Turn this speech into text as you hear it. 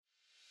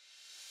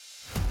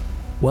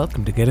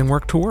Welcome to Getting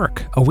Work to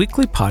Work, a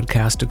weekly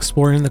podcast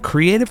exploring the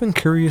creative and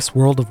curious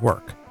world of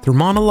work through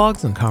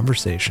monologues and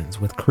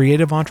conversations with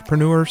creative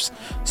entrepreneurs,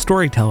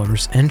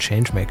 storytellers, and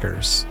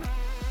changemakers.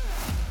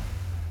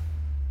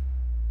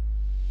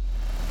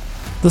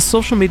 The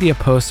social media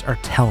posts are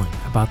telling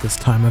about this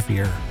time of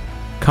year.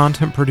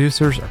 Content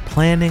producers are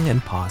planning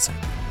and pausing.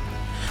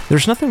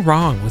 There's nothing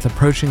wrong with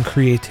approaching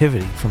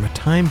creativity from a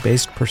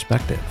time-based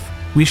perspective.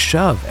 We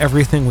shove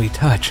everything we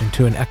touch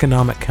into an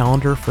economic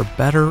calendar for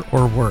better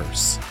or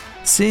worse.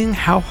 Seeing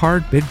how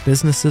hard big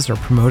businesses are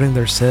promoting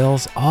their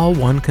sales, all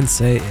one can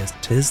say is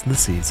 'tis the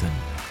season.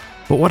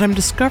 But what I'm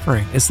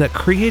discovering is that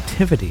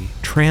creativity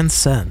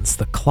transcends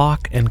the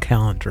clock and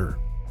calendar.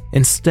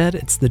 Instead,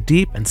 it's the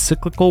deep and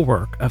cyclical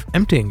work of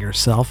emptying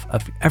yourself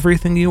of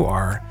everything you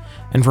are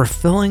and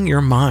refilling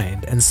your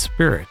mind and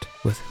spirit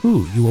with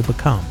who you will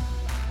become.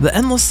 The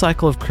endless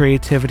cycle of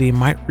creativity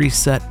might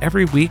reset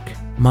every week,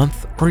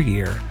 month, or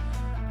year,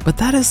 but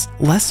that is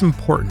less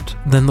important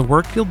than the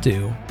work you'll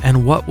do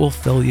and what will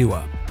fill you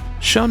up.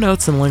 Show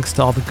notes and links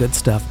to all the good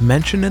stuff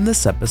mentioned in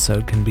this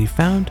episode can be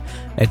found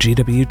at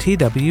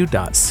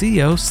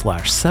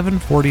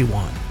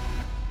GWTW.co/741.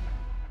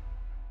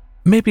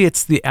 Maybe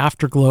it's the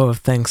afterglow of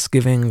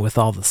Thanksgiving with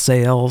all the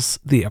sales,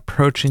 the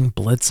approaching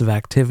blitz of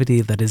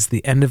activity that is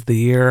the end of the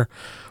year,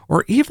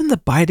 or even the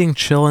biting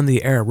chill in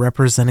the air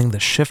representing the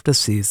shift of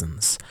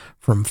seasons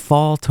from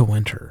fall to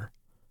winter.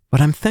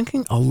 But I'm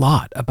thinking a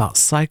lot about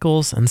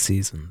cycles and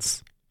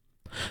seasons.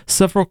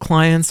 Several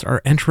clients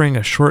are entering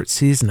a short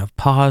season of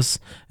pause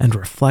and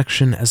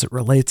reflection as it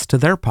relates to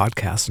their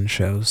podcasts and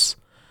shows.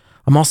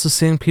 I'm also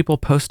seeing people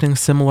posting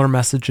similar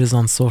messages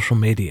on social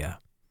media.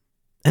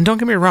 And don't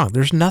get me wrong,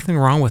 there's nothing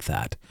wrong with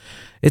that.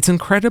 It's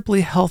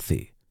incredibly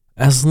healthy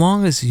as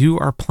long as you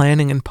are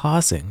planning and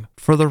pausing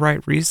for the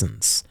right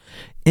reasons,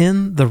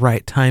 in the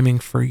right timing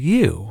for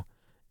you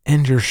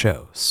and your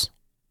shows.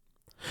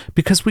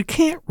 Because we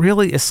can't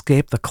really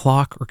escape the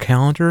clock or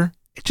calendar,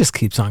 it just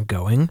keeps on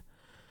going.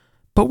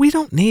 But we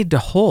don't need to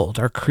hold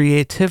our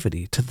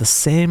creativity to the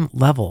same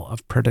level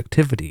of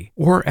productivity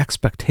or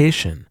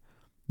expectation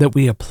that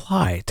we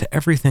apply to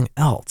everything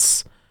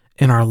else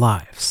in our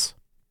lives.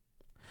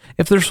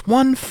 If there's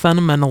one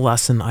fundamental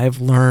lesson I've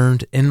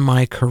learned in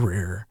my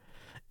career,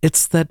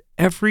 it's that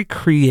every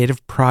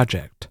creative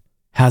project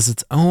has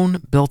its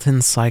own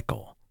built-in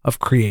cycle of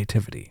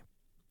creativity.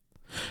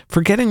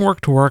 For Getting Work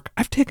to Work,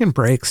 I've taken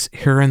breaks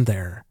here and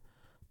there,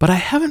 but I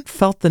haven't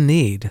felt the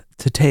need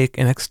to take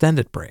an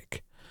extended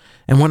break.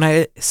 And when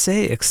I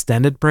say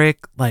extended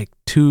break, like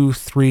 2,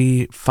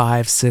 3,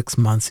 5, 6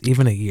 months,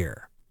 even a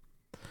year.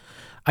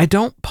 I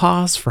don't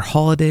pause for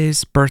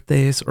holidays,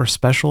 birthdays, or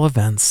special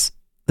events.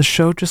 The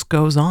show just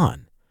goes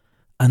on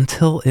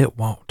until it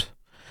won't.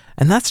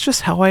 And that's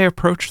just how I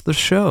approached the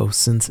show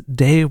since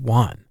day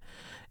one.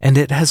 And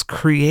it has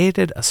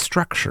created a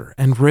structure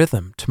and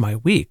rhythm to my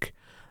week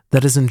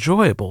that is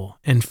enjoyable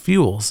and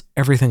fuels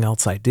everything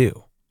else I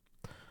do.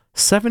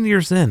 7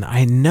 years in,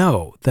 I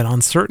know that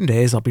on certain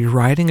days I'll be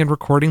writing and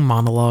recording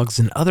monologues,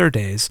 and other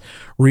days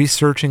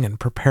researching and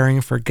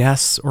preparing for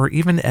guests or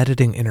even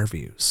editing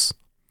interviews.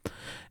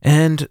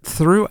 And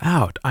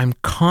throughout, I'm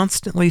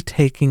constantly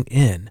taking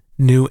in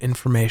new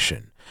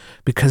information,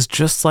 because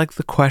just like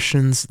the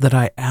questions that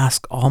I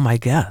ask all my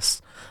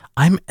guests,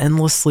 I'm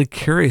endlessly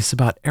curious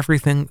about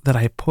everything that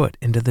I put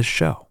into this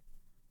show.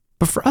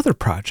 But for other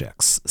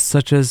projects,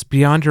 such as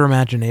Beyond Your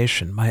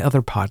Imagination, my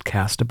other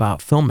podcast about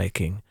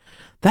filmmaking,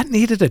 that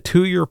needed a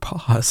 2-year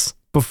pause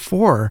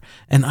before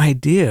an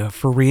idea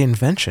for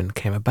reinvention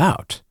came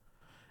about.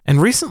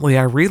 And recently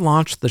I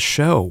relaunched the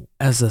show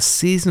as a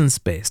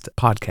seasons-based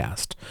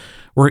podcast,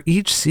 where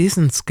each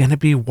season's going to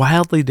be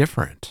wildly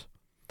different.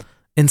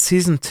 In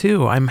season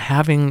 2, I'm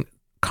having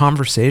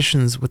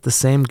conversations with the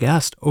same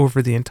guest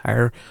over the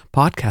entire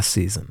podcast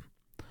season.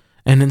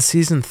 And in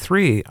season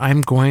 3,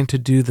 I'm going to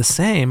do the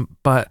same,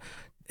 but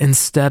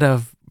instead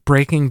of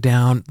breaking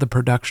down the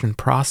production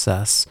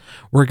process,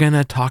 we're going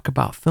to talk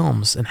about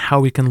films and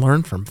how we can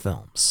learn from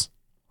films.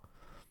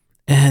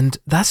 And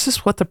that's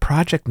just what the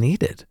project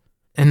needed.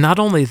 And not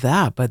only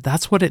that, but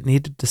that's what it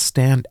needed to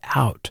stand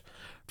out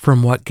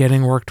from what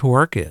Getting Work to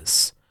Work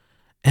is.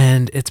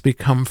 And it's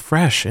become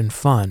fresh and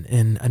fun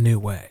in a new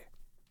way.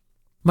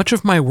 Much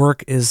of my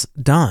work is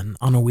done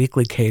on a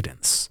weekly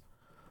cadence,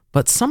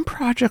 but some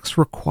projects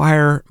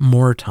require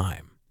more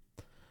time.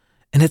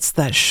 And it's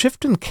that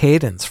shift in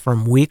cadence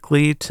from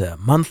weekly to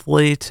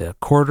monthly to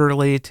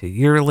quarterly to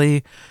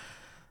yearly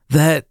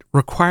that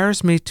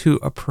requires me to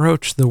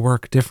approach the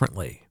work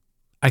differently.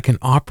 I can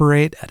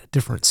operate at a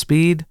different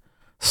speed,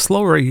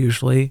 slower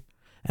usually,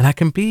 and I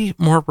can be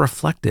more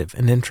reflective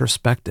and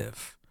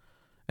introspective.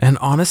 And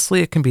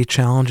honestly, it can be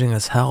challenging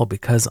as hell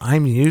because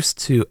I'm used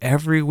to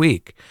every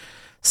week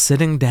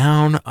sitting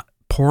down,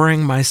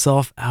 pouring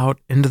myself out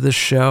into the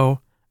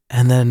show,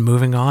 and then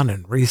moving on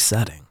and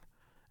resetting.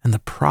 And the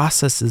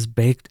process is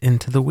baked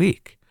into the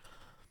week.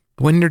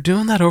 When you're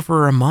doing that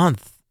over a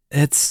month,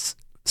 it's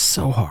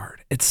so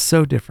hard. It's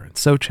so different,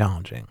 so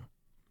challenging.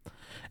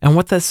 And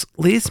what this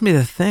leads me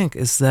to think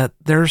is that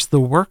there's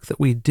the work that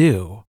we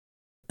do,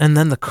 and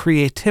then the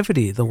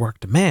creativity the work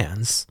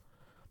demands.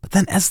 But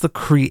then as the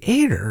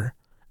creator,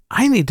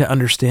 I need to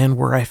understand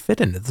where I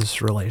fit into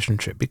this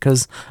relationship,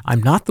 because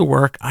I'm not the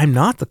work, I'm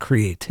not the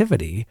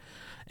creativity,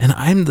 and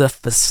I'm the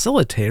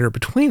facilitator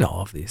between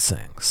all of these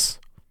things.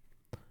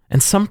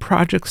 And some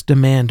projects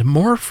demand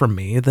more from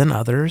me than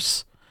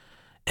others.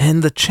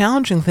 And the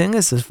challenging thing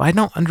is, if I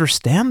don't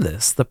understand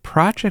this, the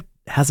project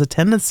has a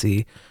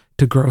tendency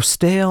to grow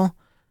stale,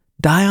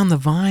 die on the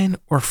vine,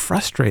 or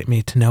frustrate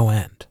me to no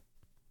end.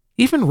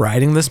 Even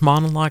writing this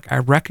monologue, I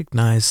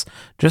recognize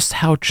just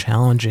how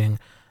challenging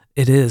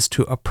it is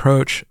to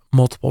approach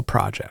multiple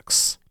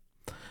projects,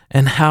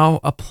 and how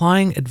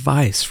applying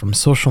advice from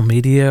social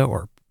media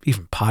or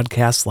even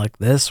podcasts like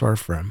this, or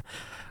from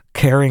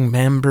caring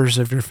members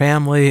of your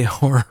family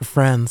or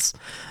friends,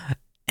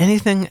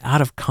 anything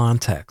out of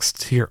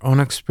context to your own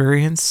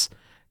experience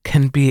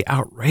can be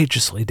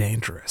outrageously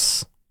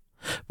dangerous.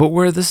 But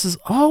where this is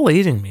all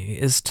leading me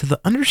is to the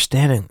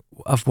understanding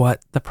of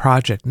what the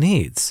project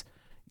needs.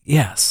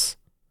 Yes,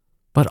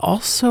 but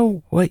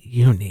also what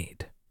you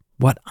need,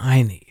 what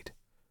I need.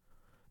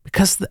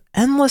 Because the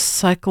endless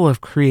cycle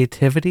of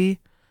creativity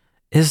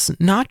is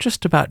not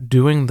just about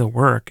doing the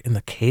work in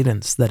the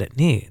cadence that it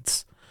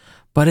needs,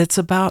 but it's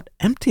about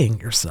emptying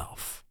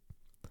yourself.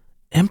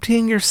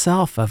 Emptying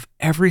yourself of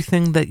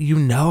everything that you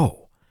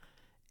know,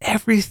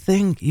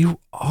 everything you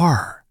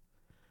are.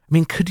 I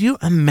mean, could you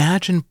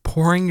imagine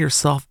pouring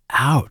yourself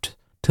out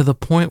to the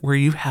point where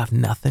you have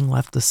nothing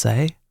left to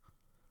say?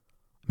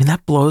 I mean,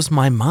 that blows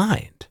my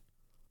mind.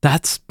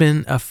 That's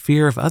been a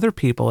fear of other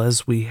people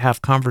as we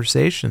have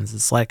conversations.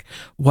 It's like,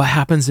 what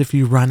happens if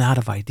you run out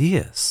of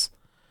ideas?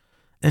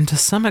 And to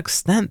some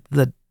extent,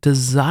 the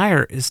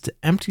desire is to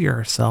empty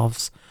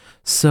ourselves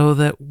so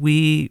that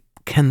we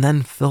can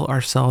then fill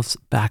ourselves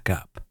back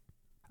up.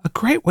 A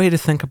great way to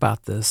think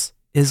about this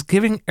is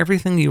giving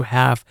everything you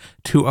have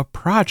to a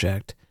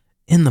project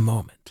in the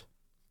moment.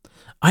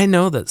 I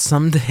know that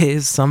some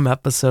days, some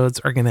episodes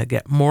are going to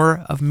get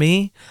more of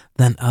me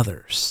than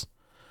others.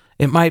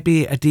 It might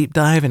be a deep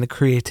dive into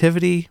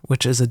creativity,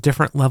 which is a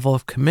different level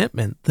of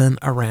commitment than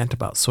a rant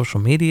about social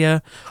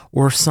media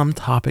or some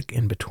topic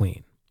in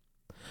between.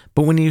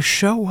 But when you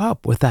show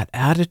up with that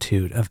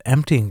attitude of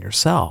emptying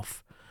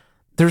yourself,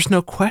 there's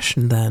no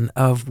question then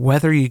of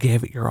whether you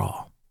gave it your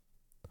all.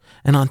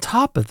 And on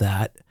top of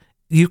that,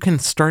 you can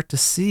start to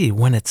see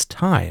when it's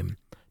time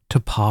to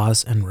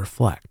pause and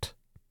reflect.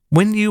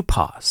 When you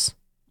pause,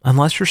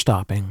 unless you're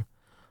stopping,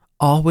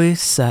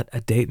 always set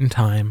a date and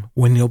time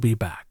when you'll be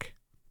back.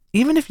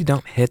 Even if you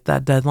don't hit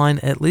that deadline,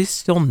 at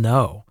least you'll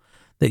know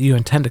that you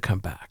intend to come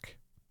back.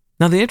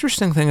 Now, the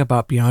interesting thing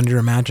about Beyond Your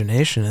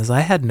Imagination is I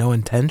had no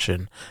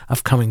intention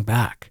of coming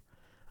back.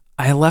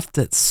 I left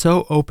it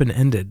so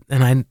open-ended,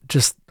 and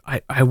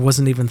I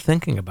wasn't even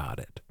thinking about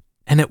it.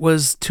 And it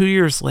was 2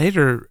 years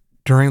later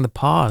during the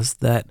pause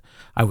that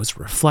I was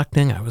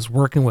reflecting, I was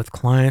working with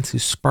clients who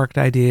sparked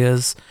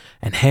ideas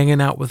and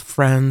hanging out with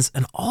friends,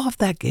 and all of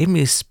that gave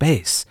me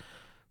space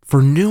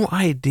for new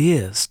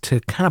ideas to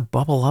kind of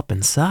bubble up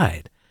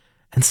inside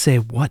and say,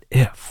 what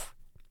if?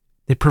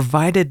 They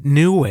provided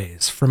new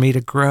ways for me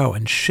to grow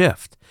and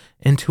shift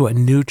into a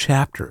new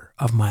chapter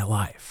of my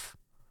life.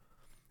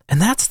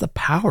 And that's the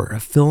power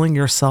of filling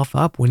yourself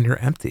up when you're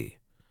empty.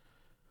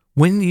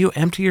 When you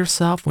empty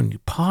yourself, when you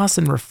pause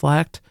and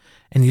reflect,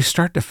 and you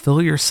start to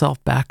fill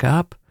yourself back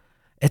up,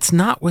 it's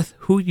not with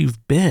who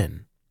you've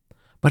been,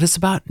 but it's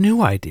about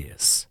new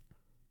ideas,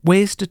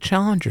 ways to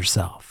challenge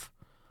yourself,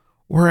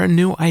 or a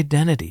new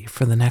identity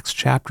for the next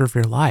chapter of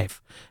your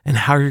life and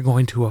how you're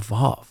going to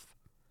evolve.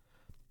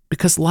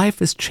 Because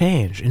life is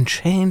change, and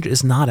change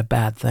is not a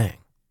bad thing.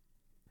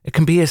 It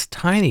can be as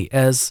tiny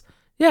as,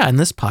 in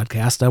this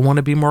podcast, I want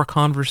to be more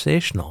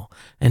conversational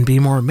and be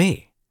more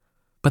me.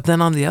 But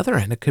then on the other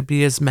end, it could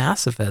be as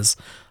massive as,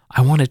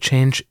 I want to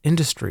change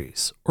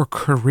industries or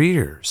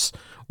careers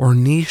or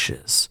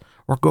niches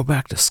or go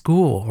back to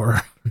school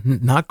or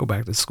not go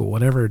back to school,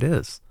 whatever it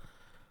is.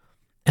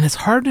 And it's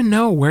hard to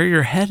know where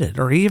you're headed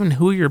or even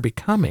who you're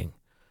becoming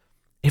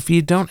if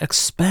you don't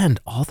expend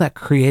all that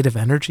creative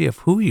energy of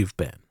who you've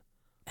been.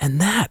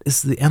 And that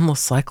is the endless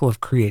cycle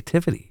of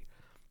creativity.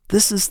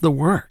 This is the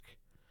work.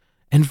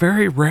 And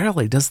very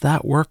rarely does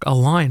that work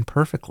align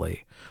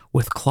perfectly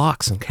with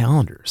clocks and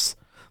calendars.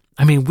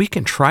 I mean, we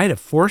can try to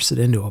force it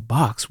into a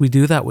box. We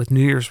do that with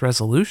New Year's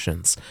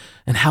resolutions.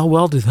 And how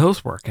well do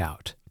those work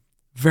out?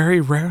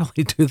 Very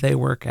rarely do they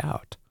work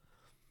out.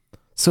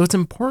 So it's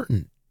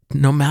important,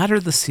 no matter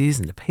the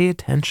season, to pay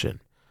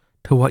attention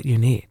to what you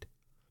need.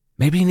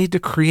 Maybe you need to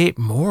create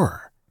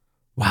more.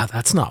 Wow,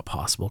 that's not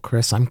possible,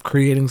 Chris. I'm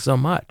creating so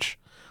much.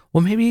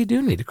 Well, maybe you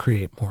do need to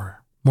create more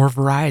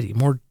variety,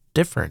 more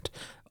different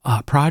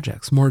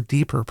projects, more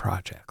deeper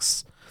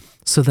projects,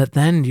 so that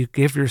then you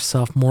give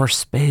yourself more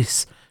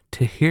space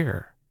to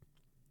hear.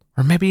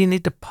 Or maybe you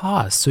need to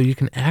pause so you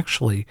can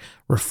actually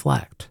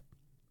reflect,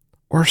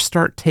 or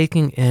start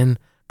taking in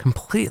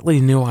completely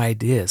new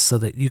ideas so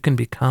that you can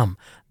become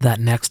that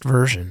next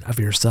version of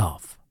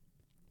yourself.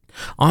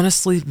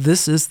 Honestly,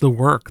 this is the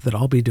work that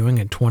I'll be doing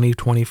in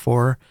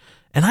 2024,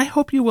 And I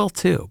hope you will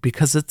too,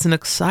 because it's an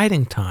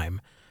exciting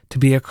time to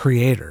be a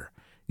creator.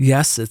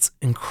 Yes, it's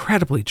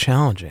incredibly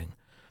challenging,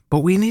 but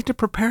we need to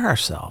prepare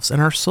ourselves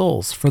and our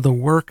souls for the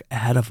work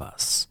ahead of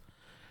us.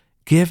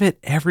 Give it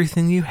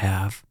everything you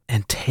have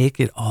and take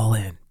it all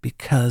in,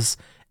 because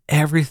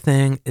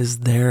everything is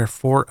there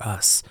for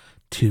us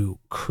to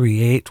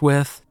create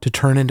with, to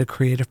turn into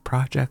creative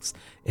projects.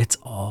 It's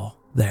all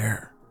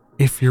there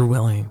if you're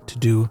willing to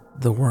do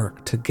the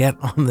work to get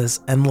on this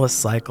endless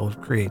cycle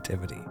of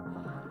creativity.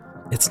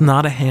 It's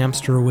not a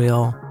hamster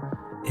wheel.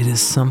 It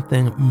is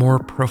something more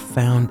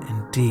profound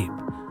and deep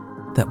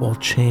that will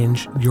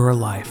change your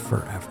life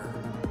forever.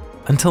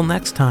 Until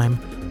next time,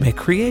 may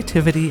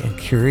creativity and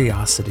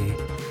curiosity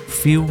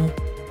fuel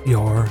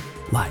your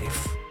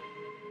life.